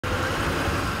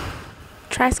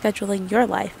Try scheduling your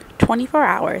life 24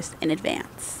 hours in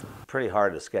advance. Pretty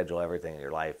hard to schedule everything in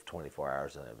your life 24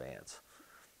 hours in advance,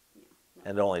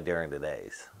 and only during the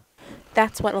days.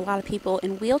 That's what a lot of people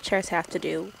in wheelchairs have to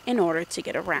do in order to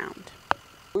get around.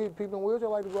 People in wheelchairs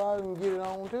like to go out and get it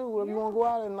on too. Well, if you want to go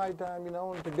out at nighttime,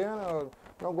 to dinner, or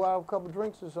go out have a couple of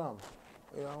drinks or something.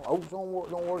 Oaks don't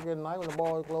work at night when the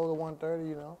bar is closed at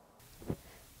 1:30.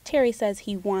 Terry says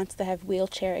he wants to have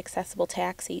wheelchair accessible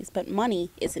taxis, but money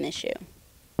is an issue.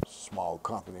 Small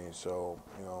company, so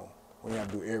we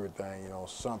have to do everything.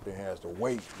 Something has to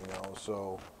wait.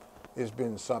 So it's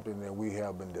been something that we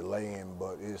have been delaying,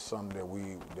 but it's something that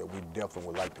we definitely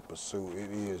would like to pursue.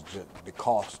 It is just the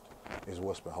cost is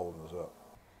what's been holding us up.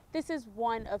 This is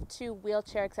one of 2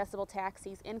 wheelchair accessible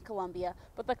taxis in Columbia,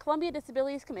 but the Columbia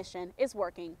Disabilities Commission is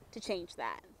working to change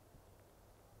that.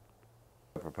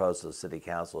 The proposal to the City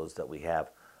Council is that we have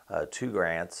 2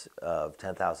 grants of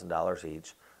 $10,000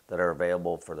 each that are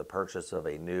available for the purchase of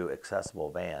a new accessible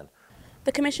van.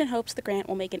 The Commission hopes the grant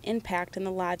will make an impact in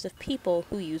the lives of people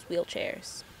who use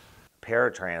wheelchairs.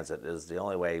 Paratransit is the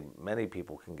only way many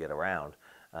people can get around,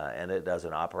 and it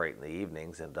doesn't operate in the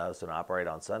evenings and doesn't operate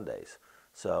on Sundays.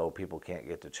 So people can't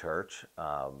get to church.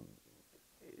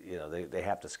 They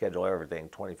have to schedule everything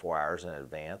 24 hours in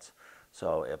advance.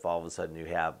 So if all of a sudden you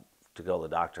have to go to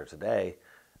the doctor today,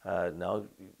 no,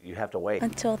 you have to wait.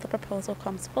 Until the proposal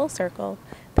comes full circle,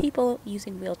 people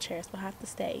using wheelchairs will have to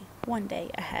stay one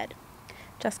day ahead.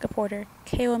 Jessica Porter,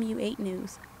 KOMU 8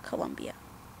 News, Columbia.